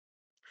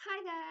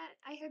Hi there,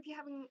 I hope you're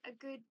having a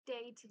good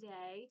day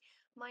today.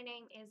 My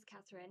name is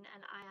Catherine and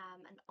I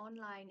am an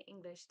online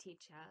English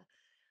teacher.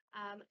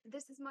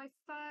 This is my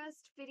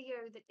first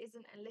video that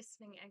isn't a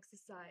listening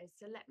exercise,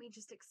 so let me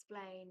just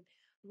explain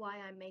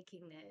why I'm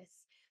making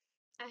this.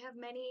 I have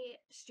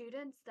many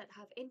students that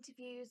have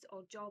interviews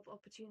or job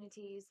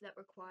opportunities that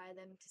require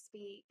them to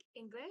speak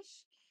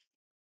English.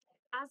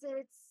 As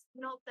it's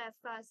not their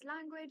first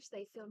language,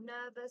 they feel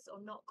nervous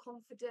or not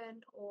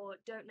confident or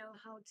don't know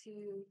how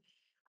to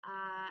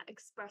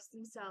express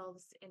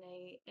themselves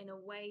in a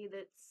way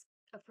that's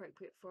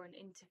appropriate for an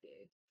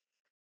interview.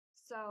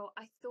 So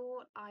I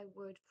thought I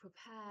would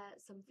prepare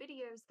some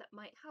videos that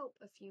might help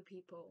a few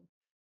people.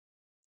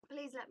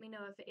 Please let me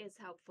know if it is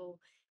helpful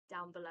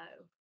down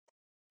below.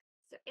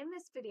 So in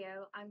this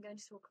video, I'm going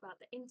to talk about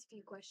the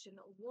interview question,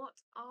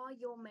 what are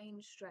your main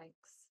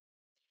strengths?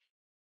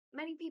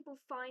 Many people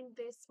find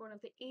this one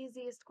of the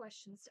easiest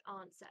questions to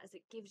answer as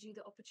it gives you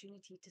the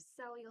opportunity to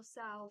sell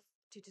yourself,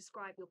 to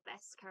describe your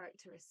best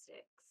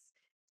characteristics.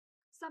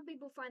 Some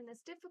people find this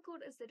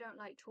difficult as they don't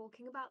like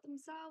talking about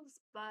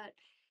themselves, but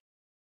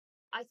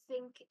I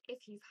think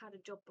if you've had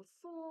a job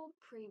before,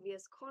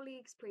 previous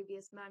colleagues,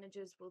 previous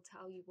managers will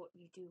tell you what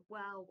you do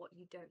well, what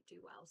you don't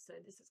do well. So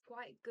this is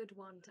quite a good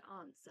one to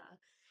answer.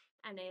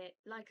 And it,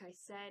 like I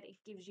said,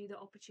 it gives you the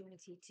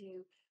opportunity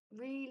to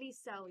really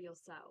sell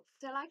yourself.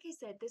 So like I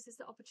said, this is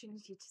the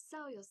opportunity to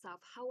sell yourself.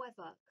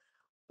 However,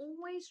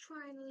 always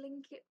try and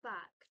link it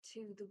back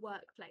to the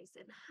workplace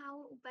and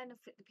how it will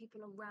benefit the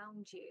people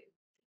around you.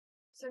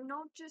 So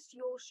not just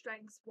your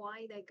strengths,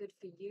 why they're good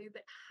for you,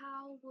 but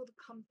how will the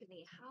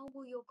company, how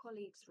will your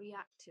colleagues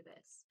react to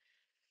this?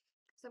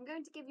 So I'm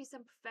going to give you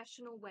some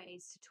professional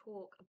ways to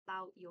talk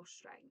about your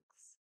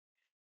strengths.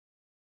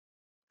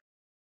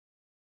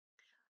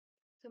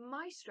 So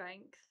my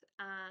strength,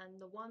 and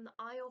the one that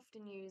I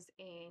often use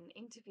in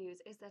interviews,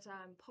 is that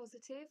I'm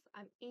positive,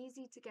 I'm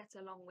easy to get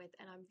along with,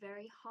 and I'm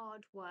very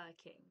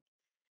hardworking.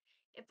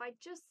 If I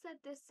just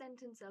said this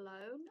sentence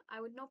alone,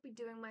 I would not be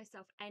doing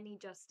myself any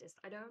justice.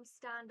 I don't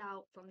stand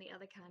out from the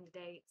other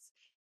candidates.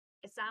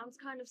 It sounds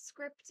kind of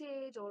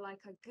scripted or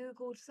like I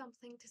Googled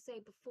something to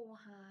say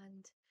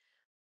beforehand.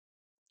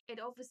 It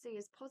obviously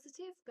is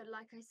positive, but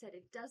like I said,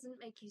 it doesn't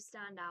make you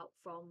stand out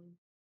from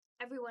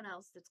everyone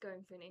else that's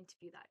going for an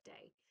interview that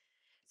day.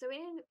 So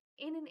in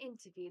an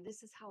interview,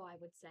 this is how I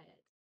would say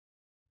it.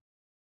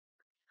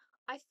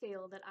 I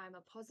feel that I'm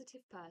a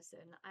positive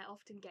person. I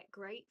often get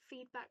great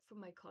feedback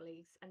from my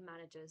colleagues and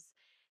managers,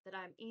 that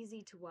I'm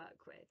easy to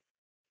work with.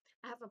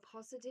 I have a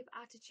positive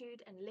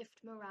attitude and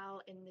lift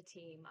morale in the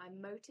team. I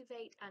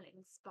motivate and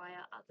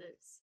inspire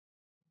others.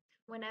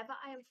 Whenever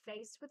I am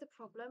faced with a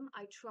problem,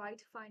 I try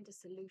to find a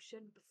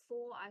solution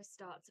before I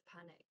start to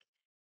panic.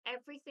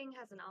 Everything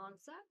has an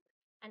answer,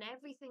 and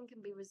everything can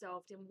be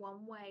resolved in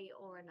one way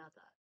or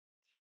another.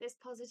 This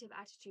positive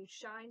attitude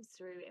shines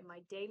through in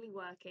my daily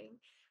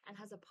working and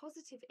has a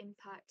positive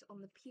impact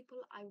on the people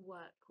I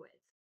work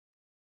with.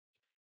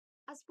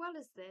 As well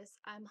as this,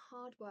 I'm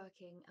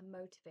hardworking and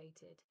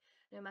motivated.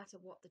 No matter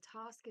what the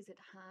task is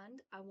at hand,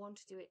 I want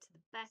to do it to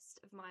the best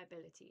of my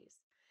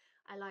abilities.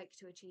 I like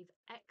to achieve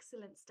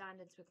excellent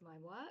standards with my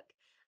work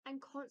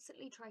and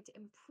constantly try to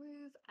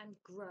improve and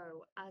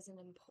grow as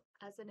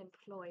an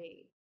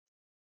employee.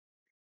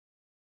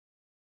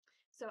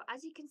 So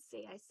as you can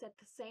see, I said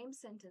the same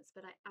sentence,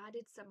 but I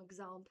added some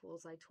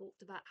examples. I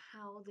talked about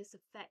how this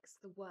affects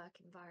the work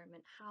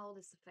environment, how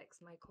this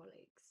affects my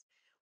colleagues.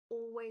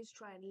 Always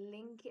try and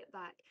link it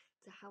back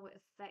to how it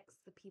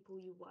affects the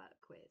people you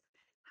work with,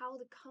 how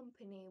the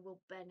company will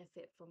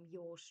benefit from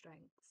your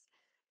strengths.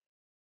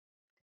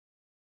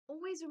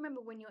 Always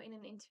remember when you're in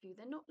an interview,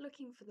 they're not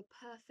looking for the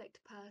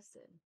perfect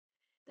person.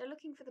 They're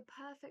looking for the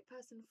perfect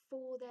person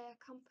for their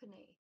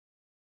company.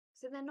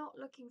 So they're not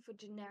looking for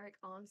generic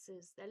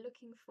answers. They're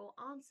looking for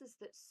answers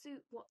that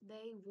suit what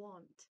they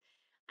want.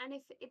 And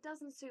if it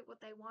doesn't suit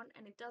what they want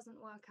and it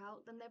doesn't work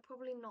out, then they're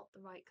probably not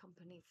the right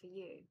company for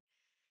you.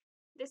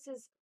 This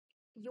is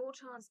your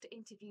chance to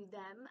interview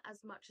them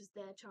as much as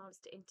their chance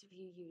to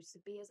interview you. So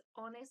be as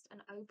honest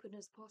and open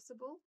as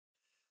possible.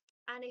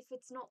 And if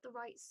it's not the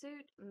right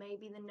suit,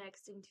 maybe the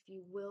next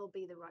interview will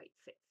be the right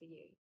fit for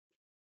you.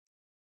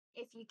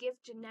 If you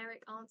give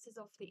generic answers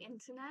off the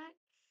internet,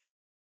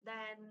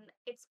 then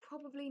it's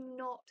probably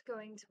not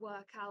going to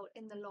work out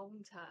in the long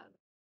term.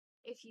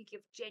 If you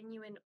give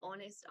genuine,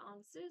 honest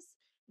answers,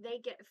 they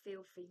get a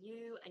feel for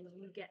you and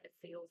you get a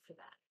feel for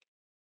that.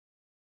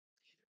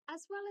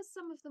 As well as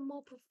some of the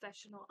more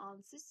professional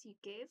answers you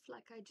give,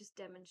 like I just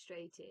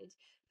demonstrated,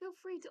 feel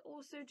free to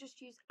also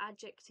just use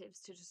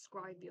adjectives to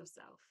describe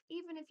yourself.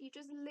 Even if you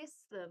just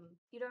list them,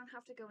 you don't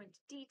have to go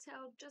into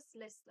detail, just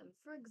list them.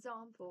 For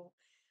example,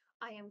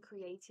 I am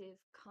creative,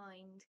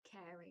 kind,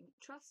 caring,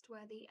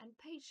 trustworthy, and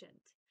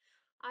patient.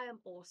 I am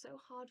also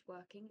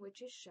hardworking,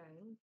 which is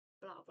shown,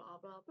 blah,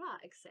 blah, blah, blah,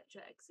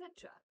 etc.,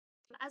 etc.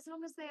 As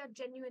long as they are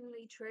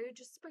genuinely true,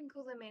 just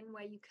sprinkle them in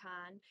where you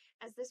can,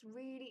 as this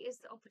really is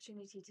the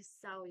opportunity to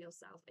sell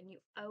yourself, and you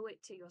owe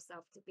it to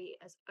yourself to be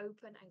as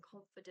open and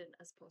confident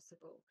as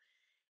possible.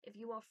 If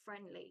you are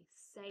friendly,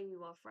 say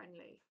you are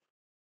friendly.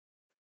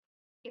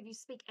 If you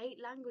speak 8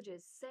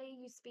 languages, say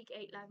you speak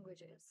 8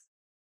 languages.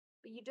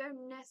 But you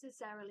don't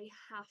necessarily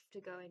have to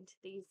go into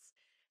these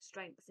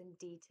strengths in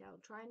detail.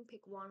 Try and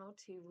pick 1 or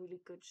 2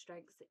 really good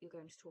strengths that you're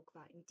going to talk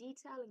about in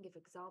detail and give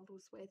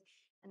examples with,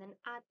 and then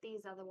add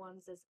these other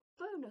ones as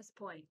bonus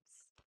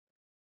points.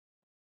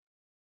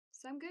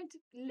 So I'm going to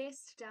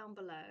list down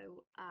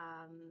below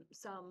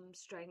some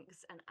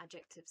strengths and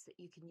adjectives that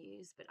you can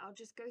use, but I'll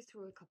just go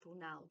through a couple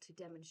now to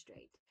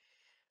demonstrate.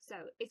 So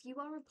if you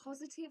are a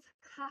positive,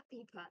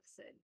 happy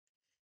person,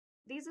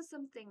 these are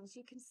some things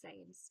you can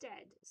say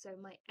instead. So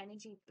my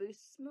energy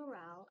boosts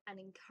morale and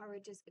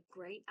encourages a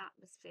great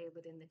atmosphere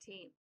within the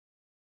team.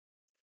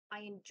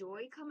 I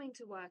enjoy coming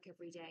to work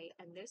every day,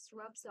 and this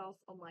rubs off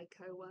on my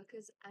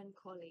co-workers and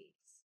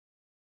colleagues.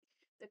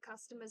 The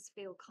customers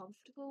feel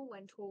comfortable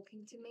when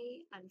talking to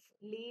me and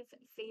leave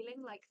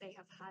feeling like they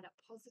have had a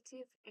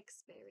positive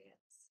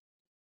experience.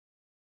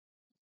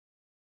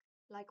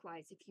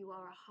 Likewise, if you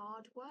are a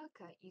hard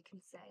worker, you can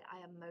say,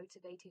 I am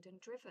motivated and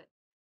driven.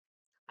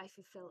 I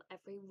fulfill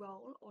every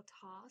role or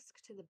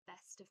task to the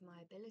best of my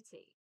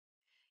ability.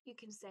 You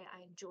can say,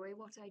 I enjoy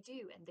what I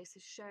do, and this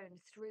is shown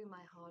through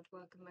my hard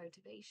work and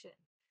motivation.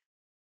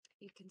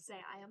 You can say,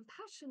 I am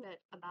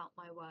passionate about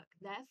my work,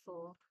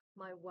 therefore,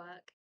 my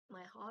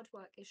hard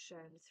work is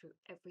shown through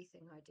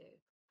everything I do.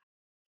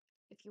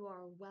 If you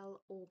are a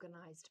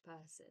well-organized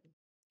person,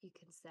 you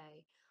can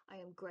say, I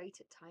am great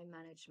at time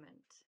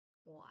management,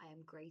 or I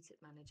am great at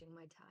managing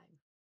my time.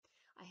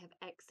 I have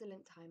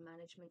excellent time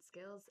management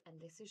skills, and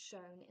this is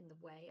shown in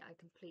the way I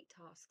complete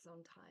tasks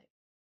on time.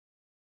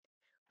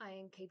 I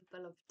am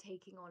capable of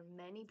taking on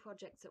many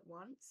projects at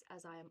once,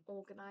 as I am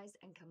organized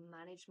and can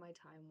manage my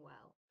time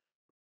well.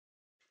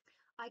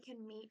 I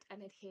can meet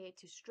and adhere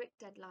to strict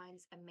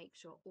deadlines and make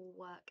sure all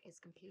work is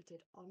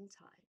completed on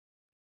time.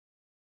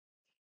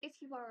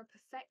 If you are a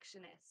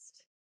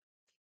perfectionist,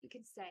 you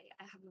can say,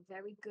 I have a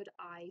very good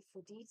eye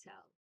for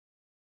detail.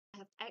 I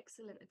have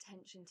excellent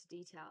attention to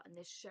detail, and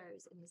this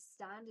shows in the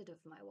standard of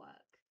my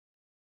work.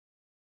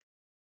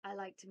 I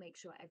like to make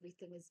sure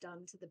everything is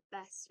done to the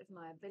best of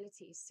my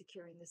abilities,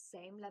 securing the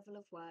same level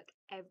of work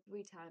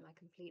every time I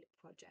complete a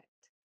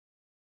project.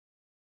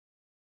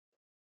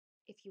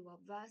 If you are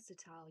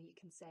versatile, you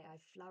can say, I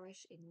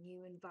flourish in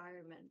new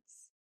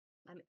environments.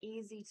 I'm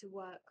easy to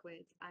work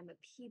with. I'm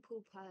a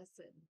people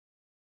person.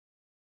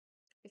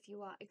 If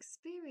you are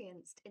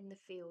experienced in the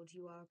field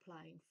you are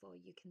applying for,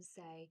 you can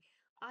say,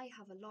 I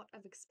have a lot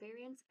of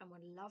experience and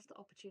would love the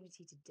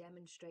opportunity to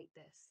demonstrate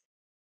this.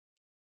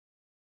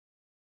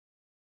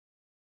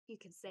 You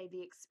can say,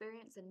 the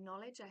experience and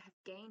knowledge I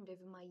have gained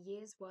over my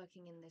years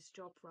working in this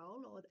job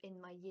role or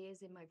in my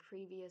years in my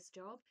previous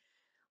job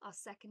are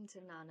second to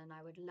none, and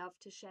I would love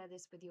to share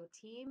this with your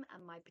team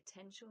and my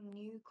potential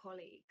new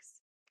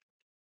colleagues.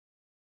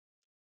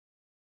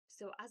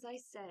 So as I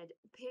said,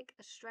 pick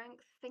a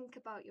strength, think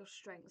about your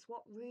strengths.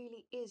 What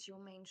really is your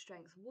main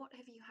strength? What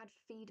have you had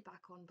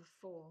feedback on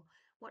before?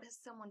 What has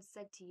someone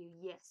said to you?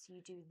 Yes,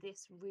 you do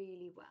this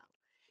really well.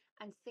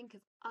 And think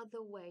of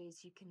other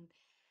ways you can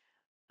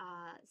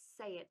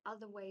say it,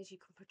 other ways you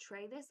can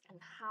portray this and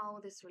how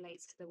this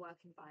relates to the work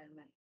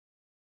environment.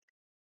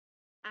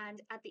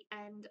 And at the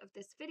end of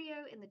this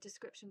video, in the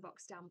description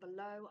box down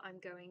below, I'm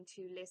going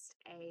to list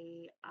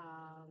a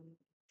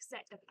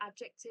set of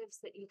adjectives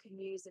that you can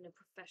use in a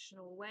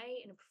professional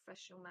way, in a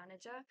professional manner.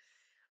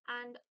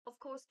 And of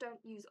course,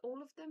 don't use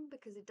all of them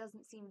because it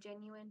doesn't seem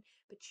genuine,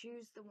 but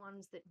choose the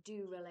ones that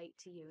do relate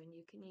to you and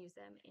you can use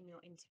them in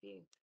your interview.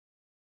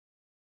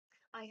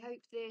 I hope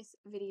this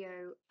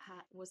video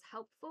was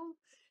helpful.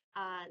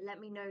 Let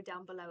me know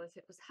down below if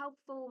it was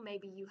helpful.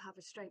 Maybe you have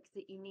a strength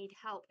that you need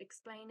help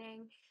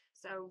explaining.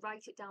 So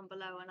write it down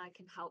below and I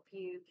can help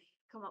you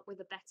come up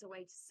with a better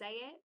way to say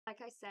it. Like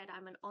I said,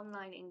 I'm an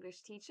online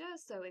English teacher,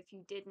 so if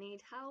you did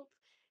need help,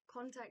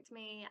 contact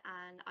me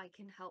and I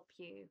can help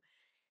you.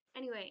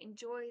 Anyway,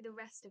 enjoy the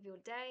rest of your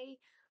day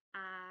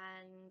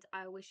and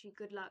I wish you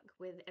good luck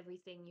with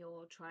everything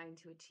you're trying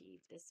to achieve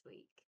this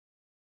week.